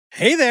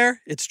Hey there,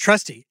 it's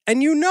Trusty,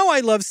 and you know I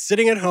love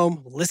sitting at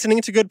home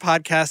listening to good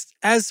podcasts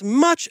as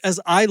much as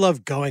I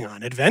love going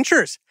on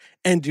adventures.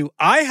 And do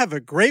I have a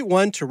great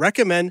one to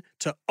recommend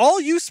to all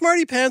you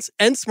smarty pants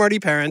and smarty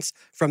parents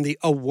from the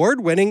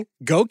award-winning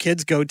Go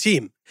Kids Go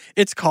team.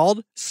 It's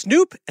called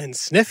Snoop and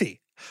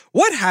Sniffy.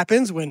 What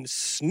happens when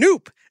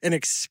Snoop, an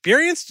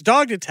experienced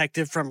dog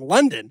detective from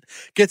London,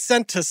 gets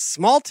sent to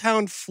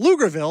small-town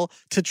Pflugerville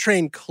to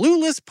train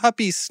clueless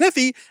puppy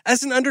Sniffy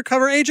as an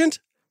undercover agent?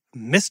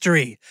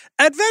 Mystery,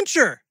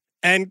 adventure,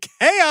 and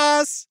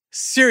chaos.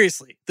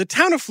 Seriously, the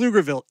town of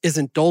Pflugerville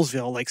isn't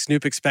Dolesville like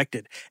Snoop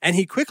expected, and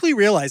he quickly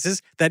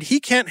realizes that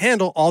he can't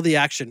handle all the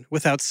action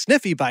without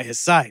Sniffy by his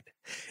side.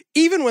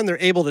 Even when they're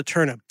able to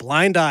turn a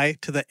blind eye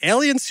to the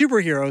alien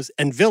superheroes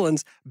and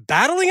villains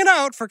battling it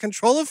out for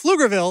control of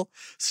Pflugerville,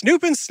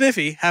 Snoop and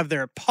Sniffy have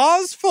their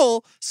paws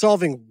full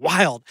solving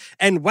wild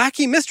and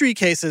wacky mystery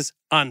cases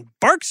on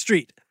Bark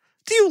Street.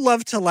 Do you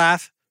love to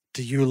laugh?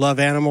 Do you love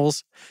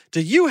animals?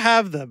 Do you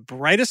have the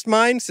brightest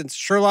mind since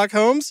Sherlock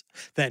Holmes?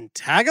 Then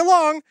tag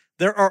along.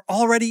 There are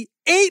already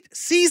 8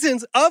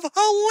 seasons of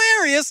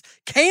hilarious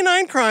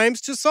canine crimes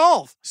to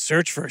solve.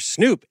 Search for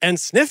Snoop and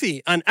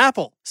Sniffy on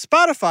Apple,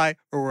 Spotify,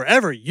 or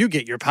wherever you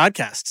get your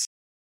podcasts.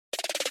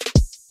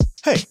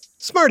 Hey,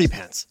 Smarty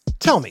Pants,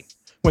 tell me,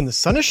 when the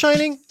sun is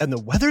shining and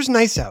the weather's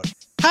nice out,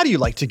 how do you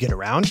like to get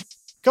around?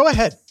 Go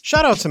ahead,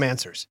 shout out some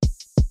answers.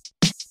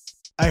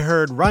 I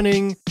heard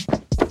running,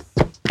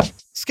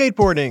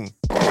 skateboarding,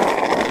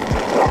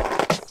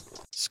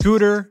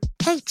 scooter.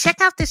 Hey,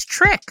 check out this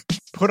trick.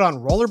 Put on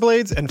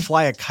rollerblades and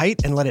fly a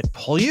kite and let it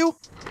pull you?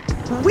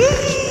 Whee!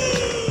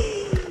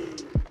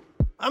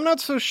 I'm not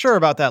so sure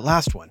about that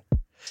last one.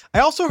 I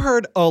also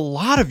heard a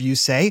lot of you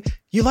say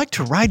you like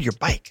to ride your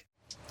bike.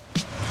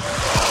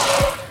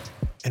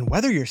 And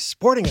whether you're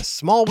sporting a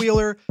small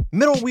wheeler,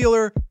 middle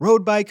wheeler,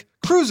 road bike,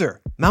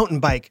 cruiser,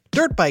 mountain bike,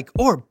 dirt bike,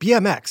 or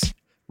BMX,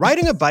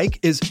 riding a bike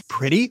is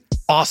pretty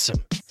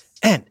awesome.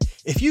 And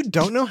if you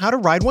don't know how to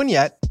ride one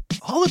yet,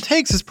 all it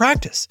takes is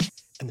practice.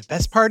 And the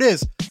best part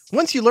is,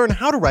 once you learn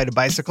how to ride a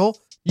bicycle,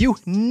 you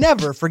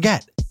never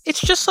forget. It's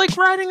just like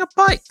riding a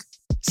bike.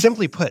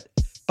 Simply put,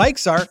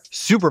 bikes are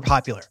super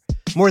popular.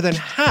 More than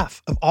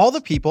half of all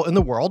the people in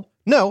the world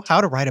know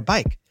how to ride a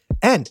bike.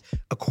 And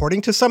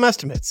according to some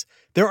estimates,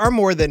 there are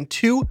more than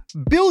 2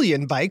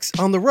 billion bikes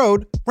on the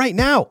road right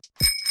now.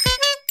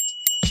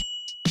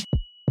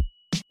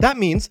 That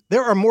means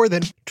there are more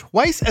than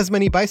twice as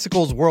many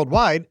bicycles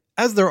worldwide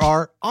as there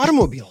are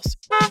automobiles.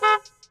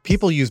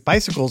 People use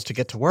bicycles to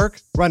get to work,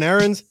 run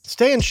errands,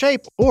 stay in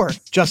shape, or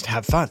just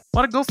have fun.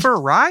 Want to go for a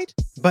ride?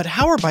 But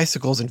how are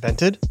bicycles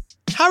invented?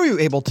 How are you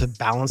able to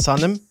balance on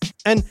them?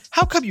 And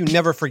how come you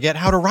never forget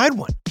how to ride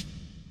one?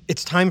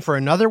 It's time for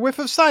another whiff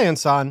of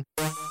science on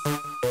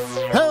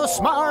Who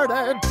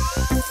smarted?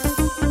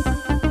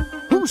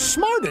 Who's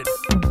smarted?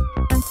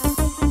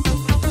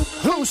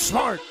 Who's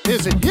smart?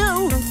 Is it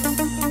you?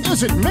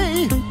 Is it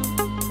me?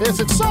 Is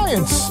it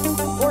science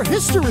or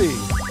history?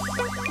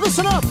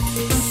 Listen up,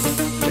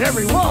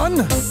 everyone.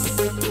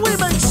 We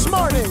make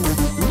smarting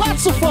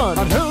lots of fun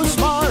on Who's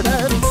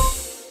Smarted.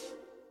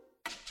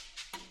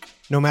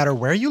 No matter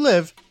where you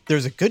live,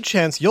 there's a good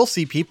chance you'll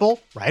see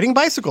people riding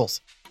bicycles.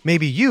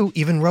 Maybe you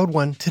even rode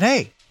one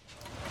today.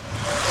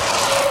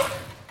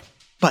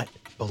 But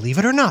believe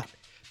it or not,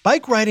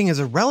 bike riding is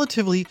a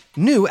relatively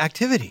new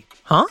activity.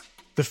 Huh?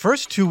 The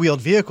first two-wheeled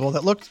vehicle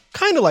that looked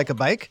kind of like a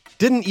bike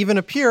didn't even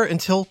appear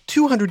until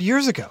 200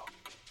 years ago.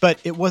 But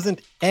it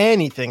wasn't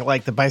anything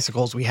like the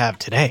bicycles we have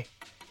today.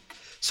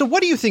 So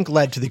what do you think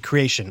led to the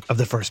creation of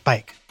the first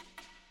bike?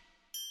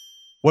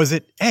 Was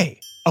it A,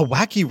 a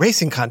wacky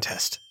racing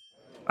contest?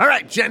 All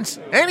right, gents.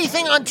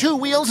 Anything on 2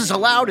 wheels is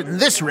allowed in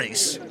this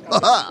race.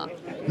 Haha!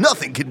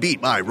 Nothing can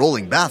beat my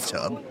rolling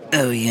bathtub.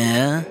 Oh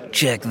yeah?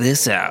 Check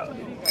this out.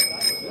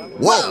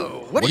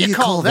 Whoa! What do you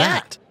call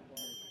that?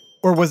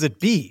 Or was it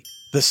B,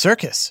 the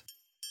circus?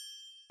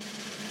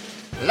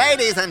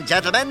 Ladies and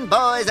gentlemen,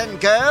 boys and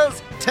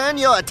girls, turn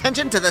your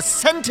attention to the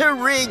center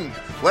ring,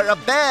 where a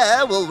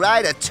bear will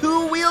ride a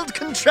 2-wheeled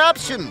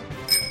contraption.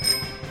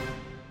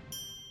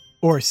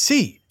 Or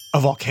C, a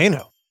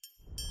volcano?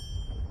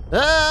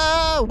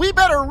 We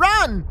better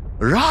run.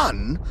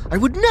 Run? I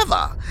would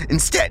never.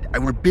 Instead, I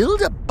will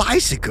build a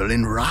bicycle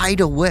and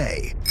ride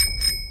away.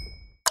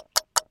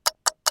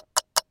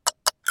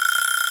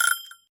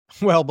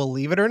 Well,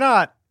 believe it or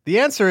not, the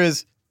answer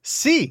is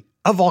C,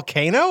 a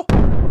volcano?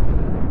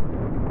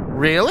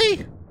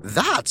 Really?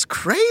 That's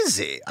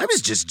crazy. I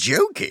was just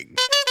joking.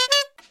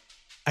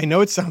 I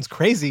know it sounds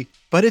crazy,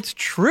 but it's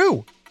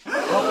true.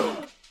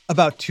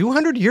 About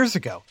 200 years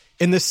ago,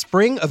 in the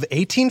spring of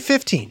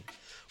 1815,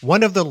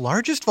 one of the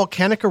largest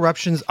volcanic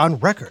eruptions on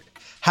record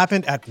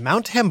happened at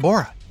Mount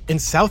Tambora in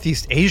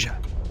Southeast Asia.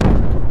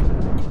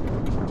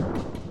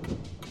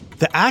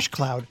 The ash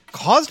cloud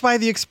caused by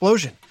the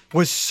explosion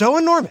was so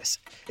enormous,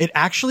 it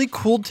actually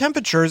cooled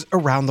temperatures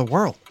around the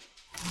world.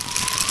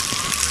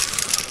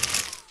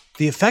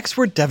 The effects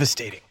were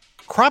devastating.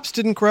 Crops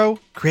didn't grow,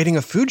 creating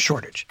a food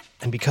shortage.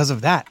 And because of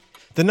that,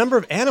 the number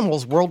of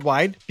animals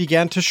worldwide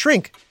began to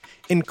shrink.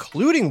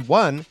 including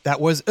one that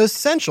was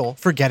essential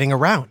for getting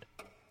around.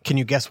 Can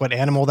you guess what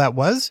animal that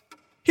was?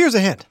 Here's a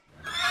hint.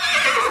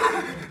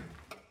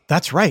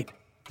 That's right,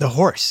 the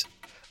horse.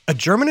 A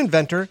German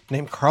inventor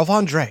named Carl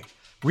von Drey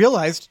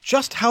realized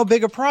just how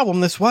big a problem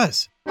this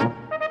was.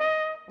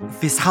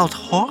 Without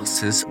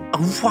horses,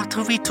 what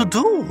are we to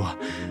do?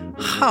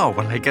 How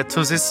will I get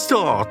to the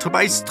store to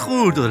buy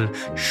strudel,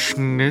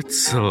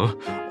 schnitzel,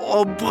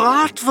 or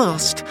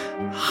bratwurst?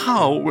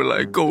 How will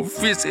I go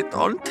visit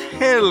Aunt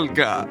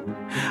Helga?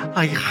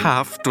 I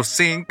have to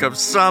think of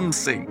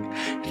something.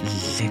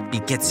 Let me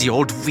get the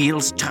old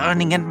wheels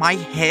turning in my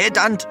head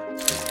and...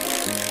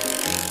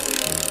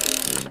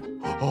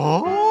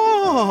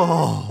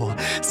 Oh,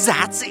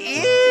 that's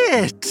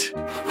it!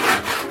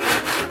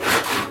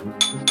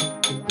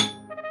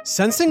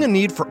 Sensing a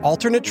need for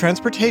alternate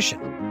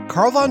transportation,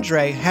 Carl von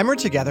Drey hammered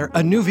together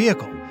a new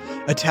vehicle,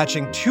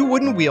 attaching 2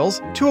 wooden wheels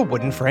to a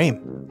wooden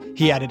frame.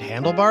 He added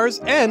handlebars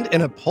and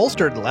an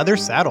upholstered leather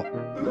saddle.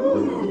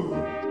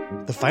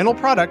 The final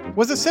product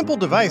was a simple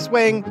device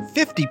weighing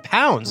 50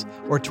 pounds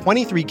or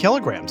 23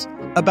 kilograms,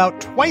 about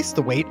twice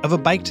the weight of a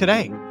bike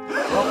today.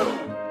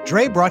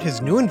 Drey brought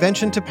his new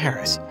invention to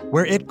Paris,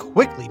 where it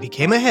quickly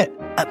became a hit.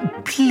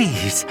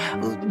 Please,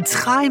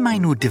 try my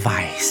new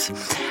device.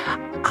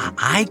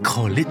 I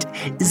call it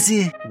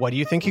the... What do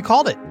you think he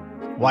called it?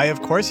 Why,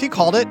 of course he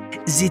called it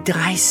the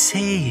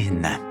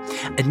Dreiseen,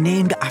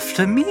 named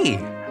after me,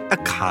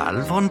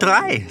 Carl von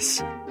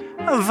Dreis.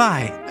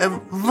 Why,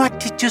 what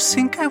did you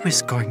think I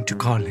was going to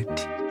call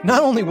it?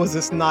 Not only was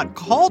this not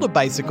called a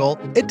bicycle,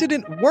 it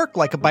didn't work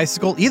like a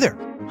bicycle either.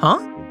 Huh?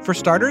 For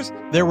starters,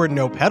 there were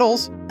no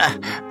pedals.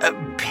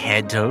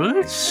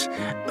 Pedals?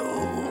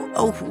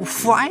 Oh,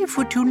 why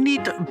would you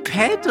need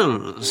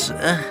pedals?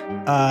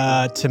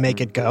 To make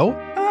it go?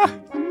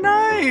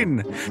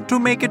 Nein! To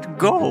make it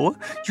go,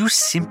 you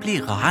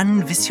simply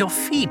run with your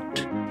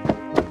feet.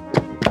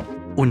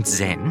 And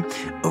then,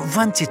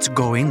 once it's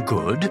going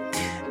good,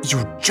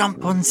 you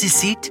jump on the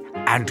seat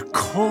and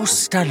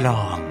coast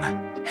along.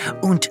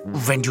 And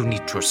when you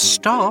need to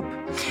stop,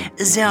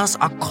 there's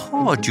a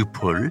cord you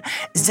pull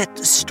that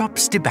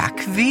stops the back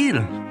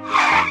wheel.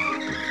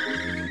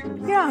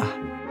 Yeah.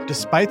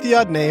 Despite the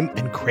odd name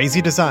and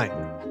crazy design,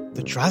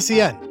 the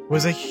Dreiseen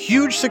was a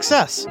huge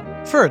success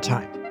for a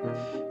time.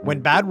 When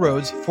bad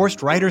roads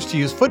forced riders to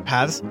use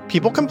footpaths,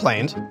 people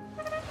complained.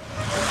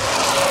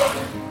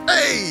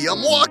 Hey,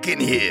 I'm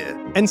walking here.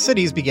 And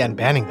cities began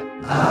banning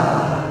them.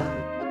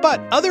 But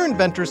other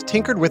inventors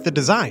tinkered with the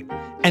design,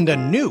 and a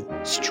new,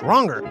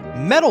 stronger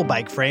metal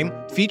bike frame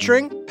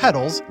featuring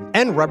pedals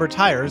and rubber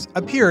tires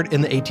appeared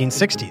in the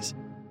 1860s.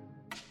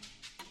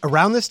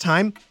 Around this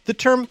time, the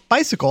term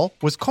bicycle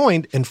was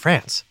coined in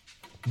France.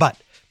 But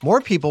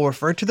more people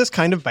referred to this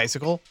kind of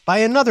bicycle by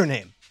another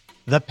name,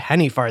 the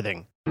penny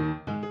farthing.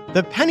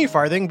 The penny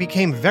farthing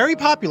became very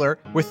popular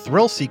with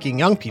thrill-seeking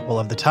young people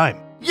of the time.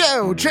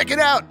 Yo, check it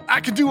out. I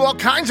can do all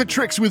kinds of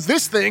tricks with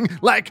this thing,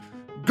 like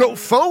go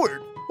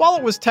forward. While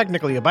it was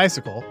technically a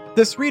bicycle,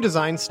 this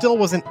redesign still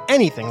wasn't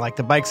anything like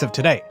the bikes of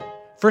today.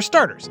 For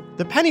starters,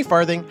 the penny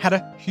farthing had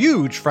a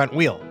huge front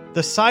wheel,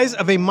 the size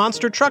of a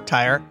monster truck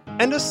tire,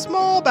 and a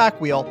small back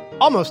wheel,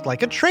 almost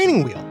like a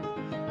training wheel.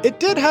 It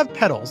did have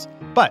pedals,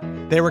 but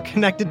they were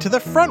connected to the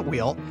front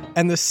wheel,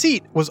 and the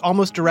seat was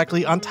almost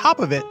directly on top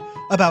of it,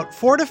 about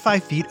 4 to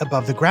 5 feet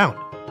above the ground.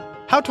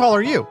 How tall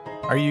are you?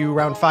 Are you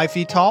around 5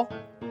 feet tall?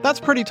 That's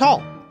pretty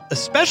tall,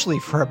 especially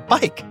for a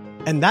bike,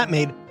 and that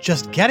made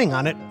just getting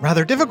on it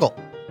rather difficult.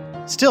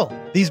 Still,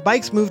 these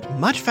bikes moved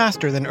much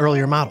faster than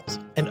earlier models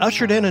and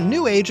ushered in a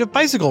new age of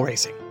bicycle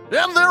racing.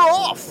 And they're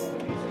off.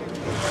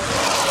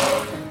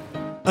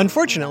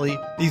 Unfortunately,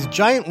 these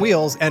giant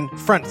wheels and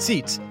front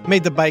seats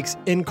made the bikes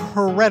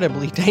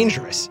incredibly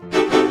dangerous.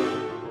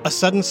 A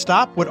sudden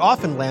stop would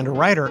often land a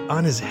rider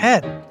on his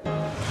head.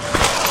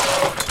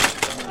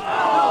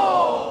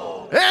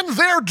 And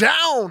they're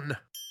down.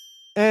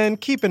 And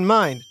keep in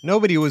mind,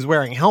 nobody was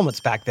wearing helmets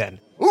back then.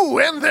 Ooh,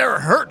 and they're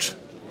hurt.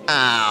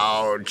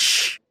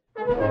 Ouch.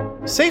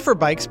 Safer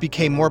bikes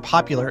became more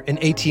popular in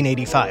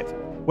 1885,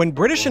 when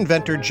British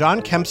inventor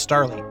John Kemp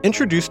Starley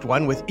introduced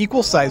one with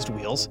equal-sized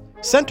wheels,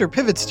 center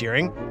pivot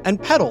steering,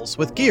 and pedals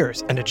with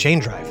gears and a chain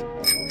drive.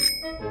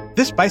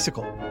 This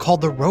bicycle,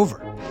 called the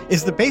Rover,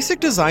 is the basic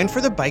design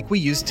for the bike we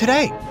use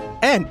today,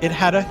 and it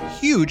had a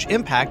huge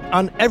impact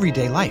on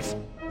everyday life.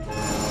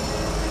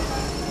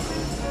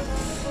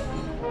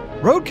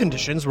 Road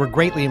conditions were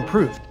greatly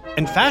improved,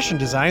 and fashion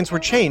designs were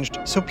changed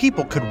so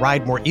people could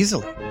ride more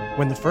easily.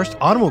 When the first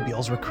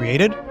automobiles were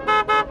created,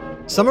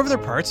 some of their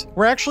parts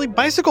were actually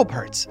bicycle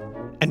parts,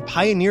 and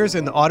pioneers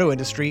in the auto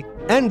industry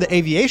and the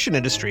aviation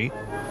industry,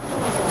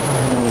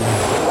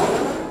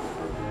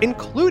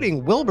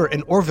 including Wilbur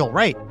and Orville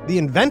Wright, the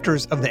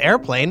inventors of the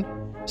airplane,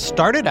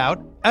 started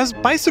out as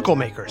bicycle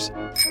makers.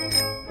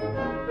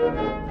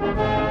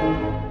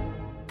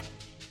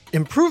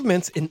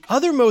 Improvements in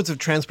other modes of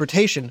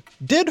transportation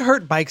did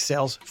hurt bike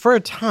sales for a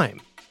time,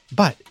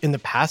 but in the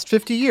past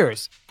 50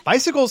 years,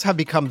 bicycles have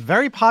become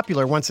very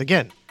popular once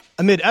again,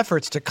 amid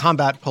efforts to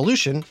combat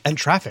pollution and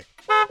traffic.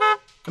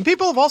 And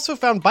people have also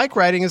found bike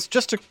riding is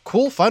just a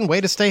cool, fun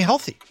way to stay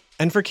healthy.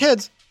 And for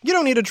kids, you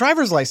don't need a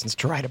driver's license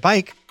to ride a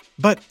bike.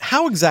 But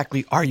how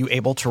exactly are you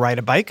able to ride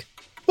a bike?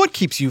 What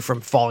keeps you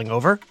from falling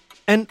over?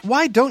 And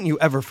why don't you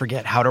ever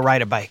forget how to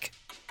ride a bike?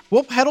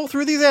 We'll pedal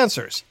through these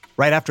answers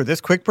right after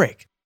this quick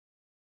break.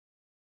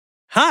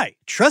 Hi,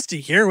 Trusty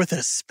here with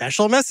a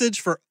special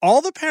message for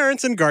all the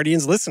parents and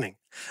guardians listening.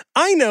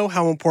 I know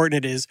how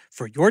important it is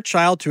for your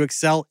child to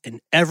excel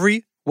in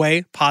every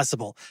way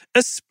possible,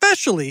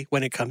 especially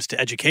when it comes to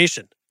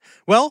education.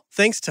 Well,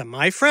 thanks to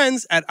my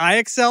friends at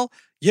iExcel,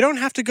 you don't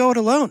have to go it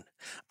alone.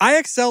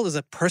 iExcel is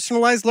a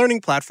personalized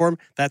learning platform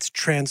that's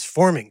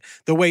transforming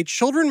the way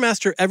children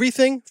master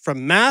everything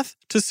from math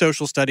to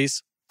social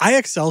studies.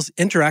 iExcel's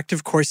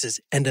interactive courses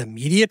and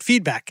immediate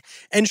feedback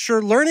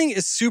ensure learning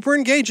is super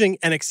engaging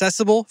and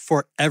accessible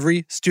for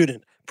every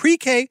student,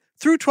 pre-K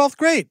through 12th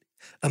grade.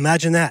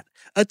 Imagine that,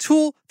 a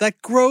tool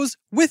that grows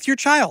with your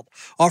child,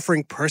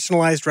 offering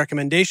personalized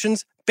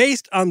recommendations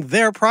based on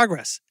their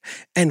progress.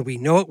 And we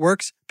know it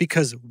works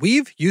because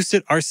we've used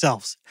it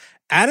ourselves.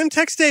 Adam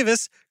Tex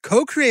Davis,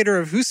 co-creator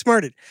of Who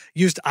Smarted,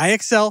 used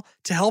iExcel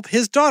to help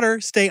his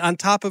daughter stay on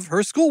top of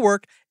her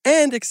schoolwork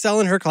and excel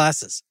in her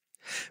classes.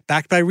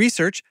 Backed by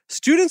research,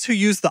 students who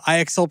use the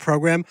iExcel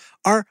program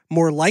are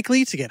more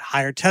likely to get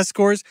higher test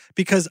scores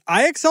because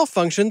iExcel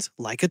functions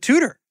like a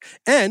tutor.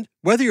 And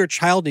whether your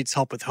child needs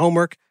help with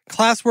homework,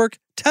 classwork,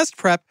 test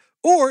prep,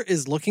 or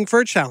is looking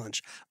for a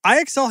challenge,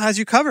 iExcel has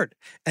you covered,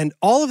 and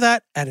all of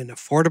that at an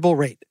affordable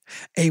rate.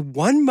 A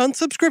 1-month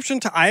subscription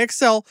to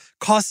iExcel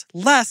costs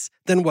less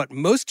than what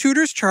most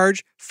tutors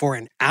charge for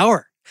an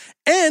hour.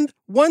 And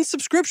one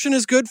subscription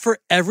is good for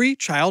every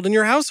child in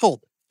your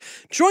household.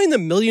 Join the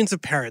millions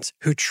of parents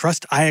who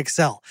trust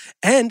iExcel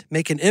and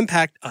make an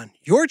impact on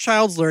your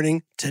child's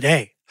learning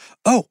today.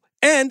 Oh,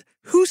 and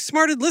Who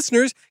Smarted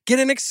listeners get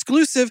an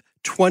exclusive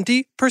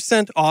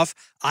 20% off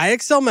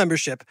iExcel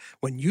membership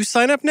when you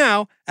sign up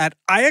now at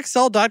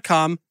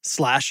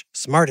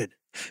iexcel.com/smarted.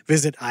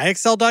 Visit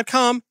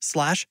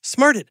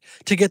iexcel.com/smarted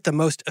to get the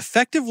most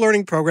effective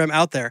learning program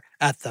out there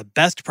at the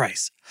best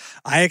price.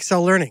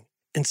 iExcel Learning.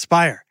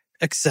 Inspire.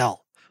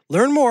 Excel.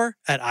 Learn more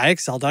at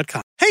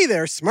iexcel.com. Hey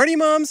there, smarty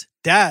moms,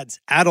 dads,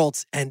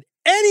 adults, and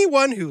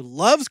anyone who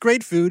loves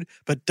great food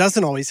but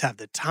doesn't always have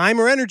the time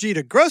or energy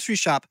to grocery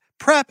shop,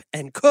 prep,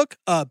 and cook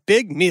a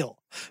big meal.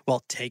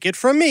 Well, take it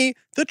from me,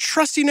 the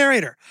trusty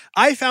narrator.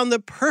 I found the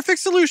perfect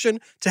solution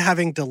to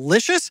having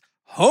delicious,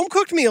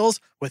 home-cooked meals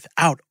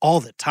without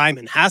all the time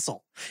and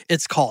hassle.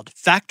 It's called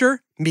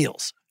Factor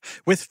Meals.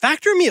 With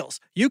Factor Meals,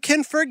 you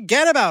can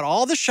forget about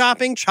all the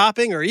shopping,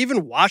 chopping, or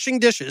even washing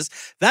dishes.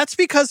 That's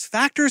because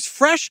Factor's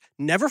fresh,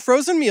 never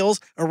frozen meals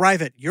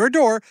arrive at your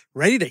door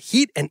ready to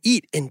heat and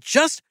eat in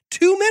just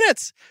 2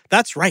 minutes.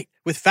 That's right.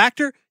 With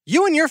Factor,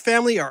 you and your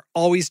family are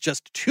always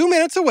just 2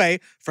 minutes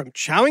away from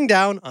chowing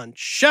down on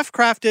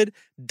chef-crafted,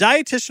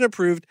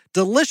 dietitian-approved,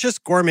 delicious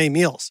gourmet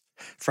meals.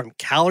 From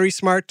Calorie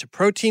Smart to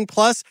Protein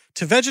Plus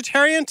to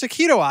vegetarian to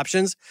keto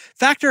options,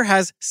 Factor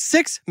has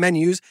 6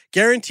 menus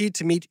guaranteed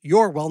to meet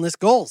your wellness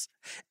goals.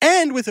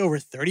 And with over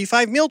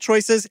 35 meal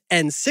choices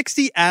and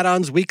 60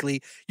 add-ons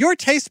weekly, your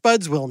taste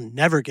buds will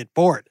never get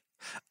bored.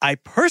 I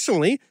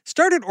personally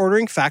started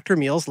ordering Factor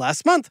meals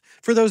last month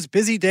for those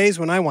busy days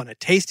when I want a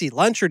tasty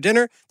lunch or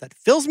dinner that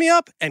fills me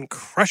up and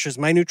crushes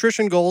my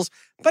nutrition goals,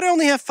 but I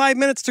only have 5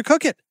 minutes to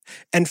cook it.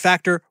 And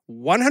Factor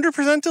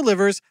 100%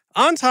 delivers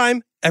on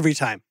time, every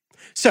time.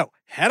 So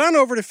head on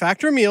over to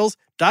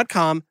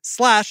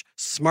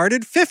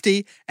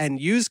factormeals.com/smarted50 and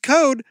use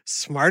code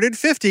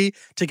SMARTED50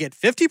 to get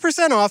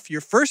 50% off your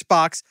first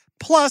box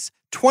plus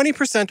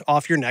 20%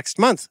 off your next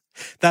month.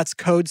 That's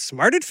code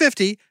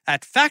SMARTED50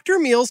 at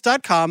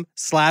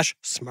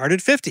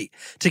factormeals.com/smarted50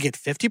 to get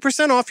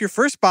 50% off your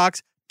first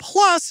box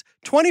plus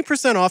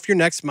 20% off your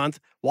next month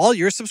while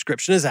your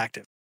subscription is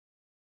active.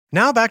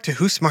 Now back to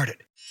Who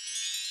Smarted.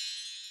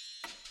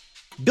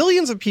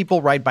 Billions of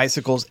people ride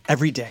bicycles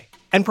every day,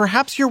 and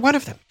perhaps you're one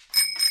of them.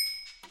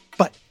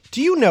 But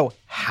do you know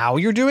how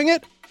you're doing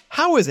it?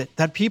 How is it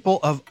that people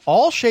of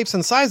all shapes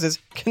and sizes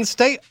can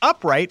stay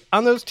upright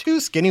on those 2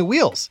 skinny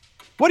wheels?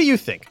 What do you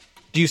think?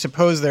 Do you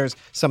suppose there's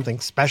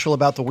something special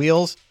about the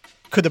wheels?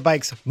 Could the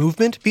bike's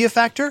movement be a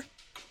factor?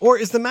 Or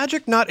is the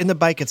magic not in the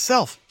bike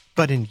itself,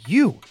 but in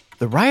you,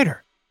 the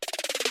rider?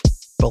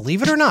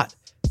 Believe it or not,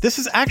 this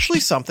is actually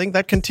something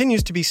that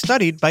continues to be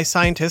studied by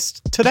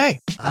scientists today.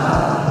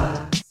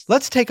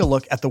 Let's take a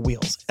look at the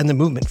wheels and the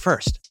movement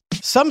first.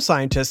 Some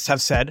scientists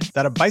have said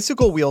that a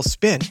bicycle wheel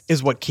spin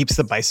is what keeps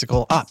the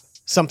bicycle up,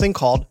 something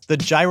called the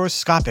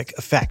gyroscopic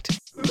effect.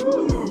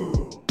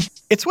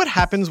 It's what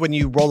happens when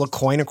you roll a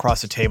coin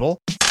across a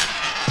table.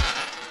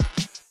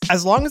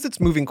 As long as it's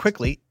moving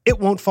quickly, it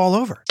won't fall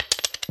over.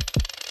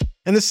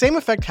 And the same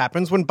effect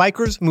happens when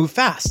bikers move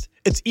fast.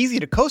 It's easy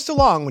to coast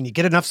along when you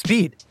get enough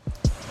speed.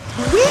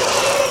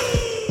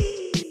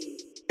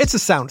 It's a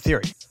sound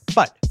theory,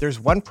 but there's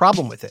one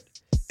problem with it.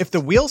 If the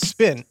wheel's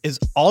spin is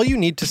all you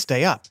need to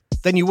stay up,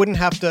 then you wouldn't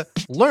have to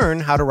learn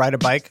how to ride a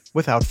bike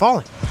without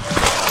falling.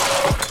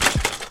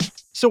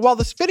 So while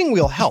the spinning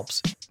wheel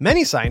helps,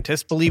 many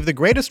scientists believe the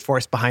greatest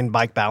force behind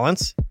bike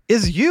balance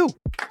is you.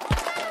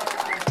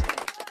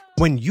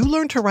 When you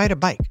learn to ride a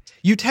bike,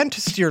 you tend to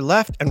steer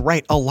left and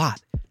right a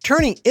lot,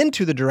 turning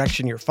into the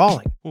direction you're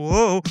falling.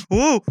 Whoa,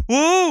 whoa,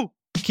 whoa!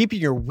 Keeping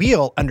your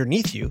wheel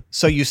underneath you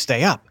so you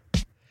stay up.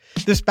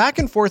 This back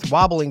and forth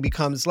wobbling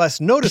becomes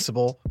less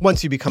noticeable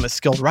once you become a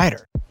skilled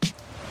rider.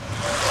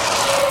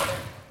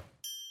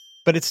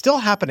 But it's still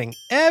happening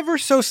ever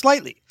so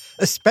slightly,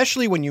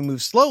 especially when you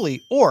move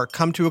slowly or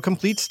come to a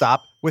complete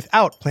stop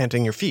without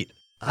planting your feet.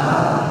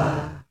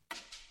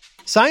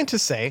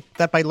 Scientists say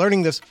that by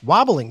learning this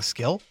wobbling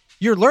skill,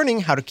 you're learning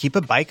how to keep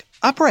a bike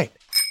upright.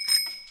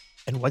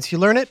 And once you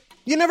learn it,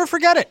 you never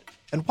forget it.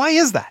 And why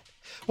is that?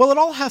 Well, it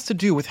all has to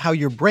do with how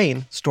your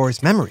brain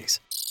stores memories.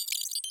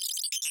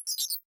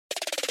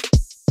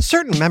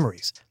 Certain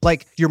memories,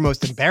 like your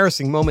most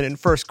embarrassing moment in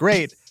first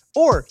grade,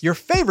 or your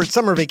favorite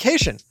summer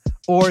vacation,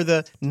 or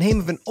the name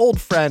of an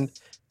old friend,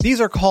 these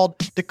are called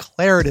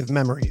declarative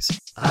memories.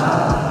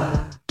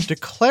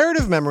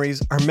 Declarative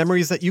memories are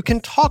memories that you can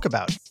talk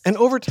about, and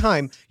over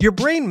time, your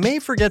brain may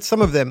forget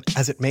some of them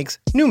as it makes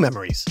new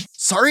memories.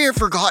 Sorry I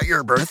forgot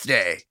your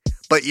birthday,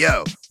 but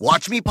yo,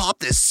 watch me pop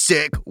this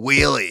sick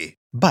wheelie.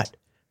 But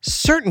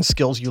certain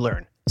skills you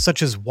learn,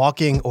 such as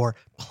walking or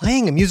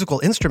playing a musical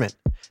instrument,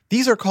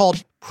 these are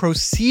called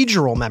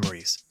procedural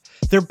memories.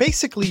 They're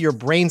basically your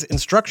brain's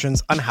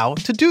instructions on how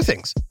to do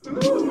things.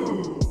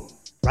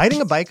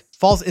 Riding a bike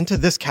falls into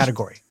this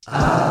category.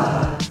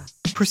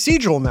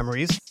 Procedural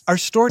memories are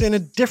stored in a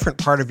different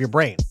part of your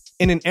brain,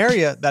 in an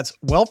area that's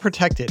well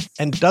protected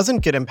and doesn't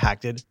get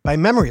impacted by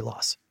memory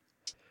loss.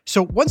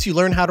 So once you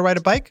learn how to ride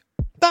a bike,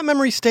 that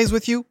memory stays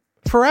with you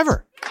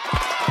forever.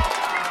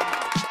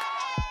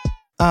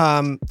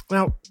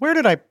 Now, where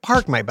did I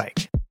park my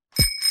bike?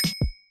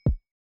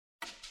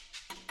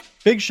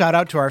 Big shout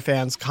out to our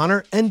fans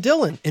Connor and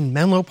Dylan in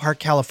Menlo Park,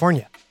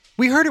 California.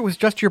 We heard it was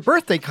just your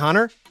birthday,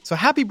 Connor, so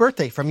happy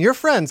birthday from your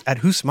friends at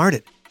Who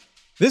Smarted.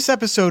 This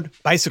episode,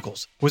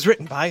 Bicycles, was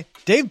written by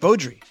Dave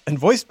Beaudry and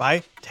voiced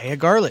by Taya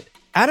Garland,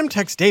 Adam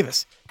Tex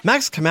Davis,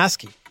 Max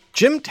Kamaski,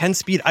 Jim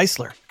 10-Speed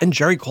Eisler, and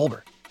Jerry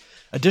Colbert.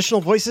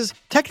 Additional voices,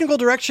 technical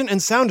direction,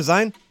 and sound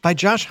design by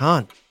Josh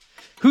Hahn.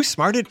 Who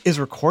Smarted is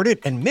recorded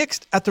and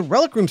mixed at the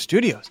Relic Room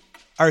Studios.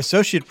 Our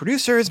associate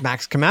producer is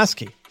Max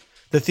Kamaski.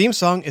 The theme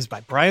song is by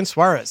Brian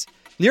Suarez.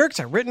 Lyrics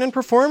are written and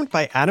performed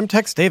by Adam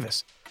Tex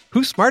Davis.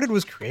 Who Smarted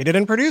was created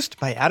and produced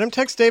by Adam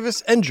Tex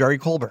Davis and Jerry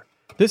Colbert.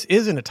 This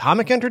is an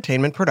Atomic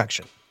Entertainment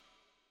production.